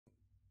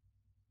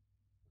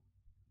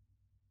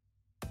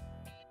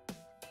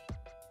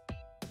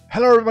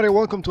Hello everybody,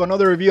 welcome to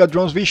another review of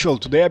Drones Visual.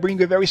 Today I bring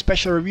you a very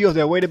special review of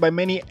the awaited by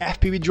many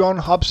FPV drone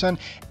Hubsan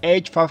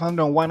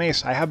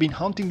H501S. I have been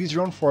hunting this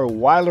drone for a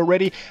while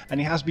already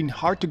and it has been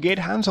hard to get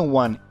hands on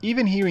one,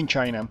 even here in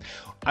China.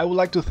 I would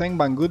like to thank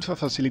Banggood for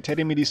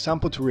facilitating me this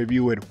sample to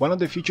review it. One of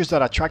the features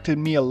that attracted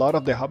me a lot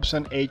of the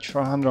Hubsan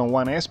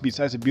H501S,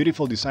 besides the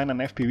beautiful design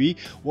and FPV,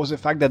 was the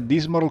fact that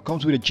this model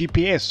comes with a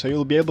GPS, so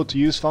you'll be able to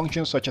use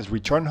functions such as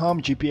return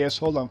home, GPS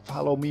hold and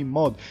follow me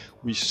mode,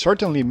 which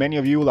certainly many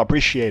of you will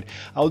appreciate.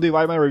 I'll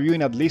divide my review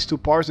in at least two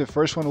parts. The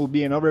first one will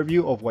be an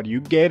overview of what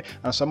you get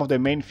and some of the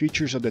main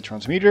features of the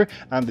transmitter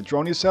and the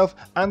drone itself,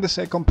 and the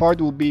second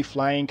part will be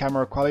flying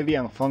camera quality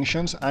and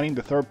functions, and in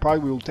the third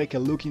part we will take a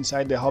look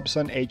inside the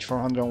Hubsan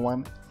H501S.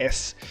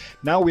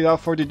 Now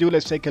without further ado,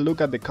 let's take a look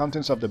at the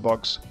contents of the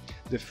box.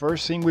 The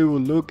first thing we will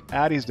look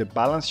at is the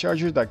balance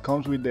charger that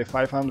comes with the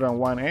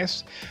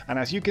 501S, and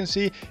as you can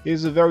see it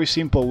is a very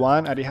simple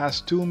one and it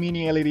has two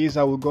mini LEDs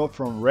that will go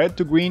from red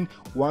to green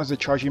once the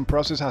charging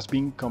process has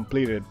been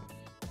completed.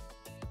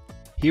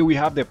 Here we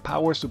have the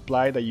power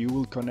supply that you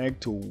will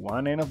connect to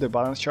one end of the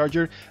balance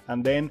charger,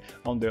 and then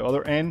on the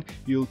other end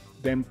you'll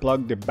then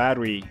plug the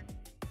battery.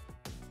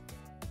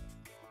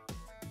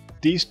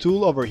 This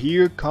tool over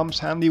here comes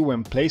handy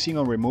when placing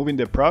or removing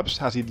the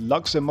props, as it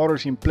locks the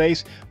motors in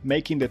place,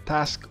 making the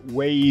task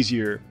way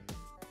easier.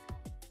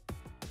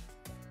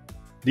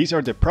 These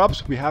are the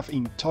props. We have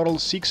in total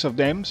 6 of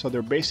them, so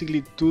they're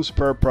basically 2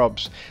 spare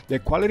props. The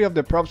quality of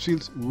the props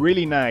feels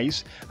really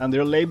nice and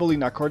they're labeled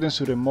in accordance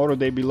to the motor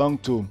they belong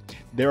to.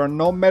 There are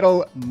no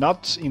metal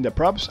nuts in the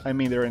props, I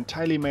mean they're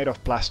entirely made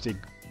of plastic.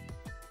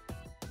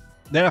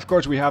 Then of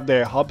course we have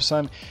the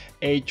Hubsan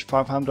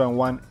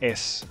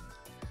H501S.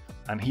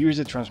 And here's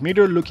the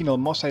transmitter, looking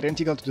almost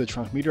identical to the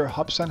transmitter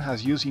Hubsan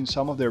has used in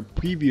some of their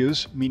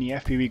previous mini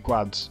FPV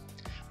quads.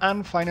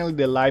 And finally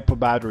the LiPo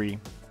battery.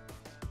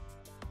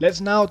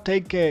 Let's now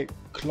take a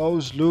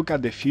close look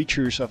at the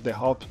features of the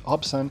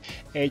Hubsan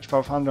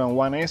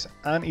H501S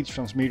and its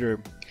transmitter.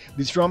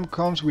 This drone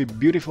comes with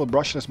beautiful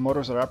brushless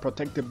motors that are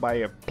protected by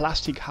a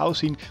plastic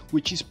housing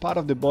which is part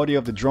of the body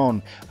of the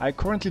drone. I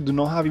currently do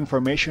not have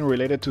information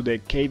related to the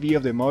KV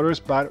of the motors,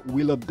 but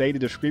will update the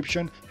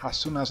description as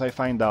soon as I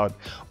find out.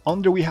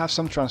 Under we have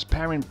some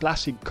transparent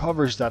plastic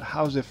covers that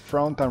house the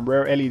front and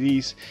rear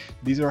LEDs.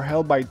 These are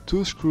held by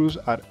 2 screws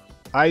at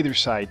either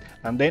side,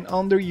 and then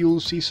under you'll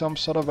see some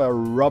sort of a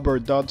rubber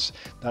dots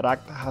that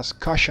act as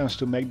cushions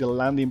to make the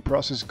landing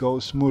process go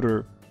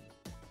smoother.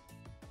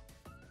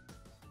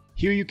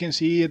 Here you can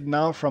see it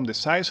now from the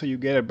side, so you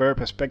get a better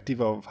perspective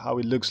of how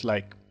it looks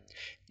like.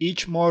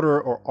 Each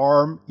motor or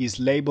arm is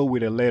labeled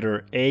with a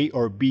letter A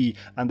or B,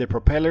 and the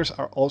propellers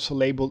are also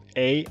labeled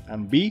A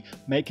and B,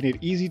 making it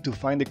easy to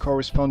find the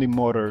corresponding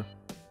motor.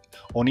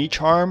 On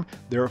each arm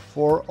there are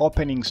 4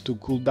 openings to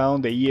cool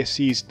down the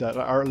ESCs that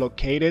are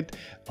located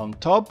on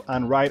top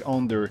and right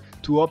under.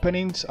 2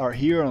 openings are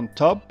here on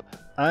top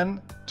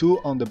and 2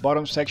 on the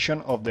bottom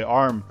section of the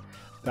arm.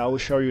 That I will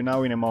show you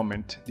now in a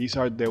moment. These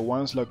are the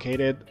ones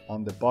located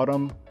on the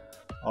bottom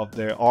of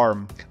the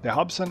arm. The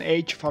Hubsan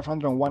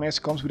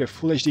H501S comes with a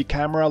Full HD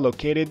camera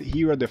located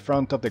here at the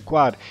front of the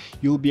quad.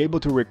 You'll be able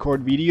to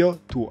record video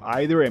to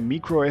either a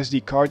micro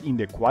SD card in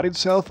the quad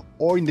itself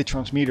or in the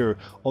transmitter,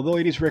 although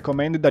it is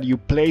recommended that you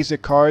place the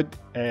card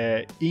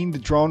in the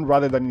drone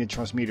rather than in the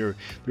transmitter.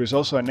 There's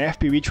also an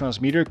FPV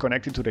transmitter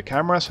connected to the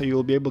camera, so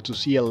you'll be able to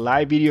see a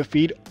live video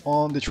feed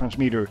on the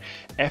transmitter,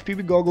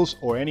 FPV goggles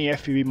or any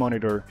FPV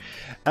monitor.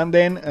 And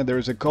then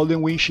there's a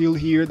golden windshield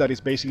here that is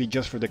basically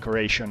just for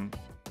decoration.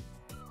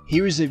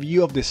 Here is a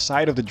view of the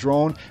side of the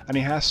drone, and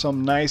it has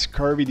some nice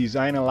curvy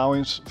design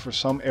allowing for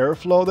some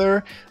airflow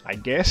there, I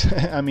guess.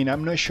 I mean,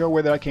 I'm not sure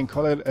whether I can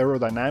call it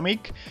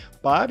aerodynamic,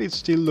 but it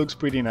still looks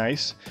pretty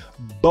nice.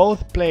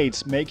 Both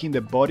plates making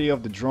the body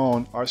of the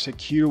drone are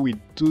secure with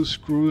 2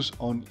 screws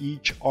on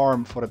each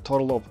arm for a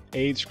total of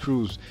 8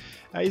 screws.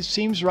 It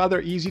seems rather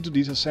easy to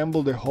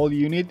disassemble the whole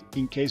unit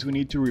in case we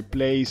need to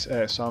replace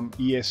some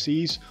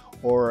ESCs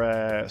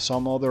or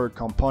some other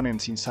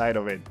components inside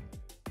of it.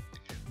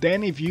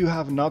 Then if you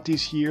have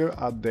noticed here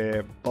at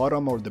the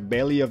bottom or the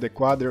belly of the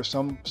quad, there's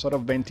some sort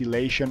of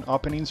ventilation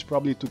openings,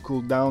 probably to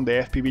cool down the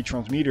FPV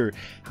transmitter,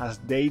 as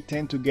they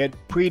tend to get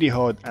pretty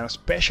hot, and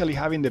especially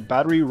having the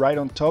battery right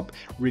on top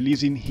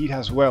releasing heat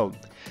as well.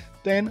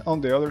 Then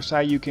on the other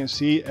side you can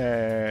see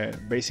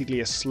basically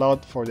a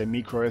slot for the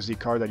micro SD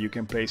card that you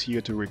can place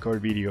here to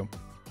record video.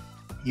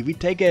 If we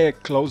take a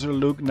closer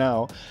look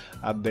now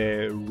at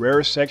the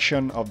rear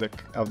section of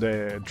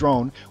the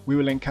drone, we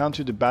will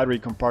encounter the battery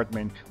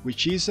compartment,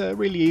 which is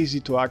really easy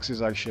to access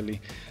actually.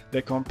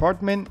 The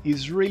compartment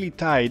is really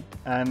tight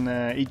and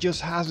it just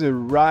has the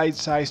right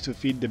size to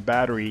fit the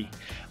battery.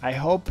 I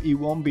hope it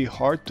won't be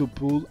hard to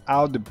pull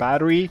out the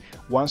battery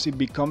once it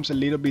becomes a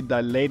little bit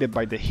dilated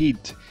by the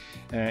heat.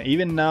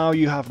 Even now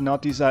you have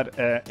noticed that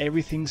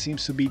everything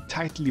seems to be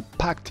tightly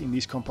packed in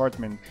this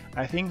compartment.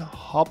 I think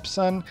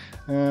Hubsan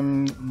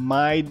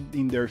might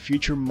in their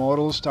future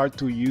models start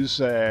to use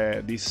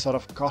these sort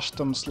of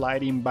custom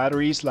sliding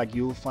batteries like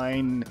you'll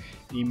find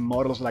in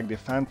models like the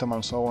Phantom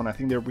and so on. I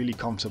think they're really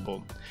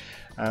comfortable.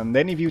 And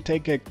then if you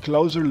take a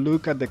closer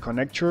look at the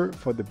connector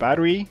for the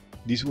battery,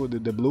 this was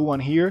the blue one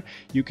here,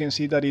 you can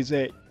see that it's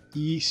a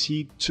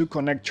EC2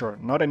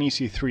 connector, not an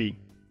EC3.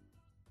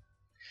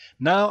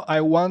 Now I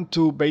want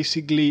to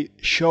basically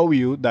show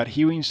you that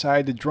here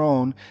inside the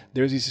drone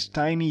there's this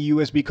tiny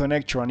USB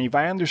connector, and if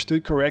I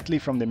understood correctly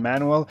from the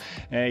manual,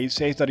 it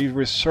says that it's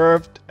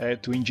reserved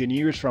to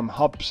engineers from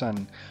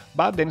Hubsan,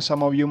 but then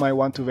some of you might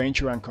want to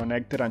venture and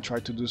connect it and try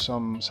to do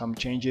some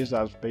changes.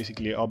 That's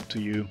basically up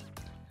to you.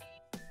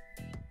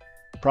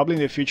 Probably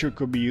in the future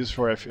could be used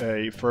for a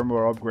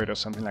firmware upgrade or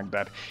something like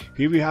that.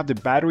 Here we have the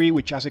battery,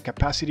 which has a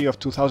capacity of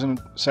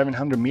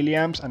 2700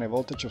 milliamps and a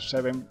voltage of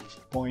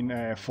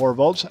 7.4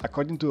 volts.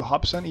 According to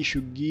Hubsan, it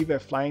should give a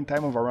flying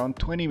time of around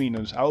 20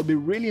 minutes. I will be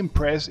really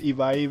impressed if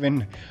I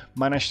even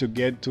manage to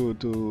get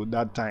to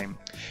that time.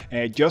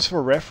 Just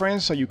for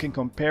reference, so you can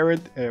compare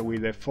it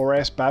with the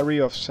 4S battery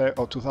of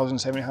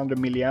 2700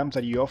 milliamps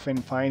that you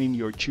often find in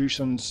your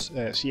Hubsan's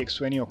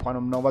CX20 or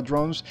Quantum Nova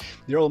drones.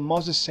 They're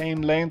almost the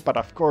same length, but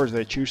of course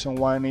the Hubsan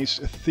one is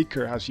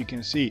thicker, as you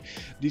can see.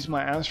 This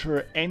might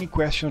answer any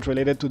questions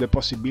related to the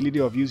possibility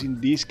of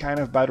using these kind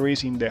of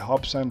batteries in the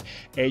Hubsan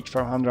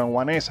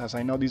H501S, as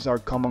I know these are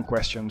common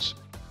questions.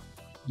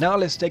 Now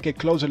let's take a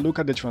closer look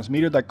at the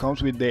transmitter that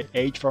comes with the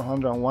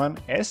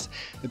H501S.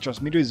 The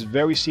transmitter is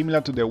very similar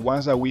to the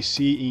ones that we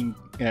see in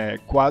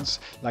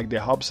quads like the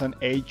Hubsan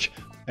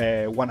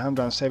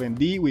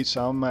H107D, with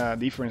some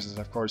differences,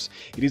 of course.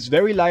 It is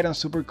very light and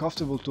super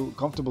comfortable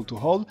to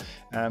hold,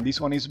 and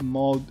this one is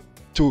mode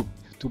 2.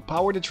 To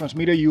power the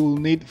transmitter, you will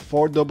need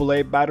 4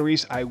 AA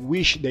batteries. I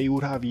wish they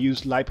would have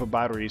used LiPo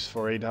batteries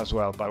for it as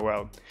well, but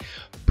well.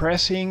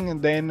 Pressing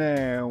then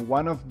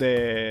one of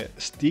the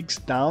sticks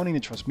down in the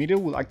transmitter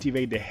will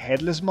activate the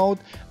headless mode,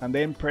 and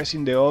then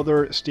pressing the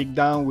other stick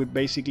down will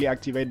basically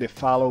activate the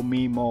follow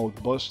me mode.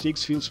 Both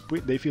sticks feel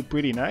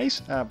pretty nice,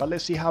 but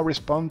let's see how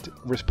responsive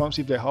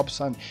the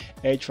Hubsan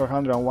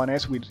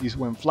H501S is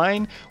when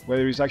flying,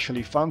 whether it's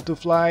actually fun to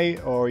fly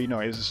or, you know,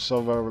 it's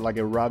sort of like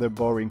a rather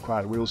boring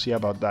quad. We will see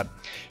about that.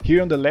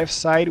 Here on the left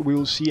side we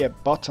will see a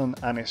button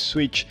and a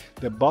switch.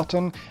 The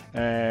button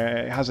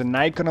has an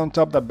icon on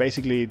top that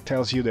basically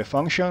tells you the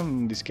function.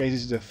 In this case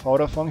it's the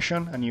photo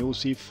function, and you will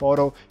see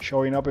photo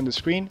showing up on the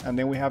screen, and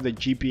then we have the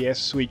GPS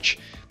switch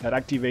that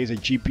activates a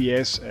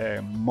GPS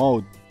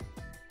mode.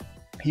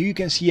 Here you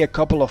can see a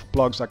couple of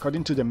plugs.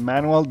 According to the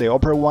manual, the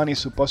upper one is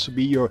supposed to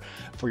be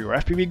for your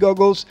FPV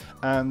goggles,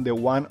 and the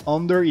one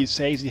under, it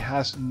says it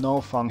has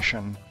no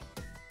function.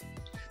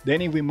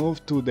 Then if we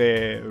move to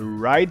the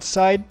right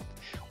side,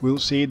 we'll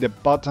see the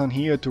button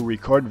here to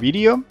record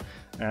video,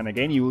 and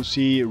again you will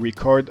see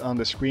record on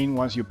the screen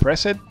once you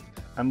press it,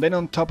 and then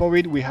on top of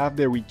it we have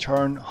the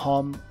return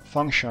home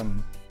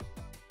function.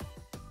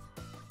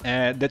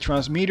 The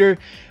transmitter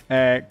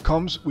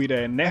comes with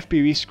an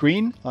FPV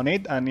screen on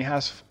it, and it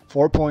has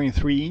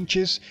 4.3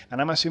 inches,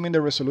 and I'm assuming the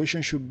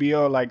resolution should be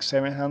like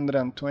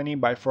 720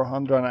 by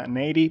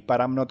 480, but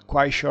I'm not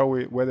quite sure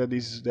whether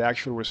this is the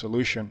actual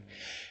resolution.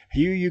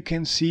 Here you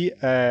can see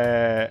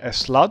a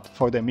slot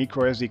for the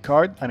micro SD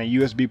card and a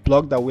USB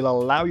plug that will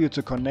allow you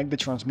to connect the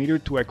transmitter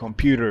to a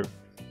computer.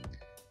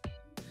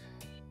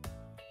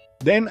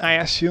 Then I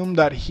assume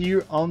that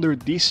here under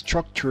these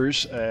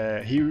structures,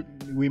 here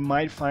we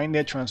might find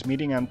the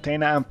transmitting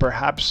antenna, and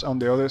perhaps on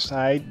the other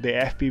side the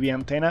FPV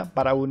antenna,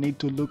 but I will need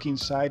to look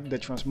inside the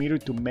transmitter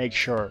to make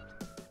sure.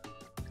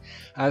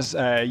 As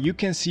you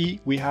can see,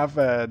 we have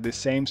the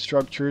same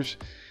structures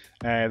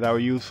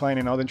that you'll find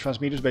in other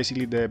transmitters,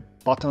 basically the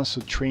buttons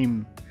to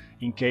trim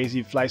in case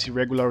it flies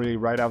irregularly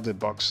right out of the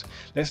box.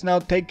 Let's now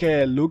take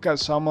a look at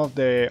some of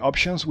the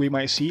options we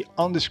might see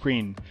on the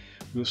screen.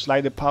 We'll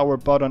slide the power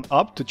button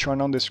up to turn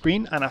on the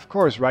screen, and of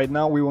course right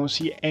now we won't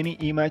see any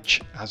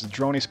image as the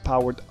drone is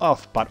powered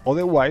off, but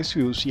otherwise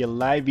we will see a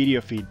live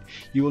video feed.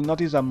 You will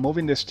notice that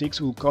moving the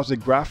sticks will cause the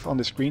graph on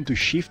the screen to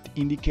shift,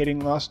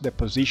 indicating us the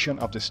position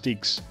of the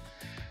sticks.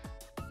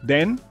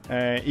 Then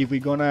if we're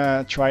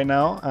gonna try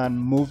now and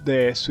move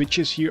the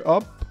switches here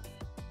up,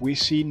 we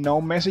see no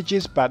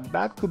messages, but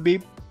that could be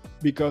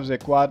because the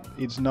quad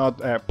is not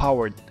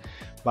powered.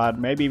 But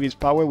maybe if it's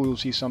powered, we will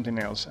see something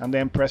else. And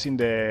then pressing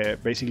the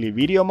basically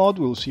video mode,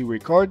 we will see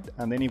record,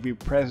 and then if we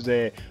press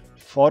the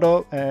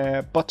photo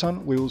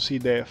button, we will see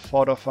the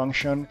photo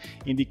function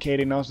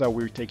indicating us that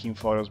we're taking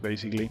photos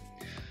basically.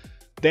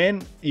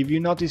 Then if you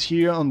notice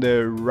here on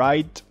the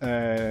right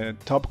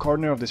top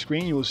corner of the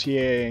screen, you will see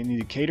an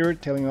indicator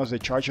telling us the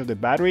charge of the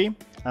battery,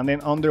 and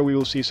then under we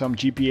will see some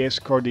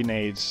GPS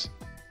coordinates.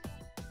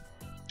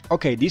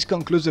 Okay, this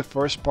concludes the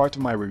first part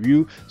of my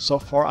review. So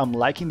far I'm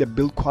liking the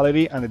build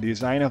quality and the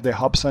design of the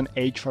Hubsan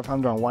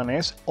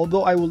H501S,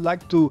 although I would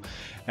like to,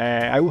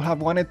 I would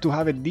have wanted to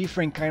have a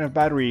different kind of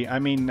battery. I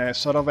mean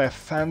sort of a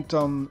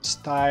phantom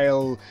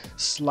style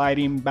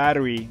sliding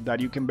battery that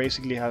you can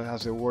basically have,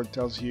 as the word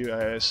tells you,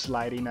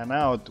 slide in and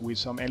out with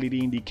some LED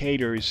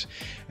indicators.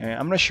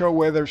 I'm not sure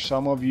whether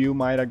some of you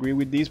might agree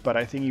with this, but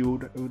I think it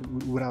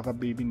would have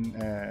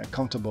been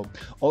comfortable.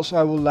 Also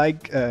I would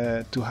like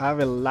to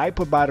have a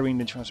LiPo battery in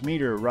the transmitter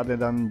rather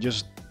than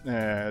just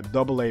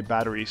AA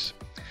batteries.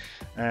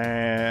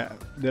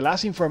 The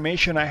last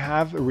information I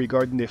have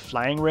regarding the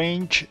flying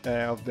range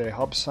of the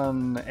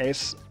Hubsan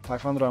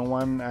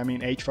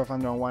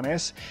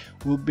H501S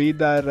will be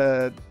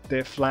that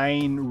the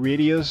flying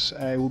radius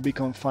will be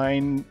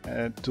confined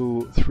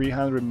to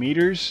 300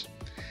 meters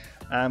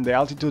and the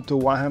altitude to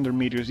 100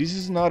 meters. This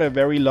is not a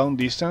very long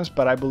distance,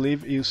 but I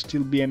believe it will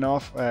still be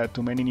enough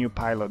to many new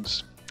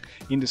pilots.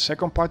 In the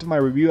second part of my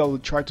review, I will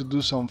try to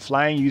do some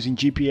flying using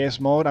GPS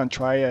mode and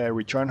try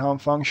return home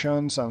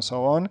functions and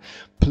so on,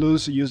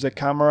 plus use the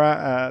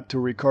camera to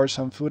record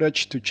some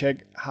footage to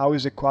check how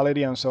is the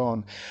quality and so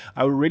on.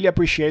 I would really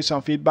appreciate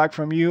some feedback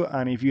from you,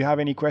 and if you have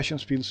any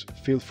questions, please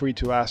feel free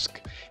to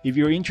ask. If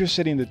you're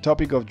interested in the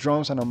topic of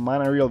drones and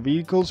unmanned aerial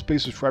vehicles,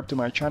 please subscribe to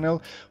my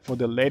channel for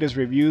the latest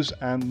reviews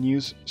and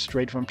news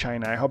straight from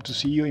China. I hope to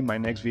see you in my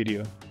next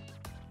video.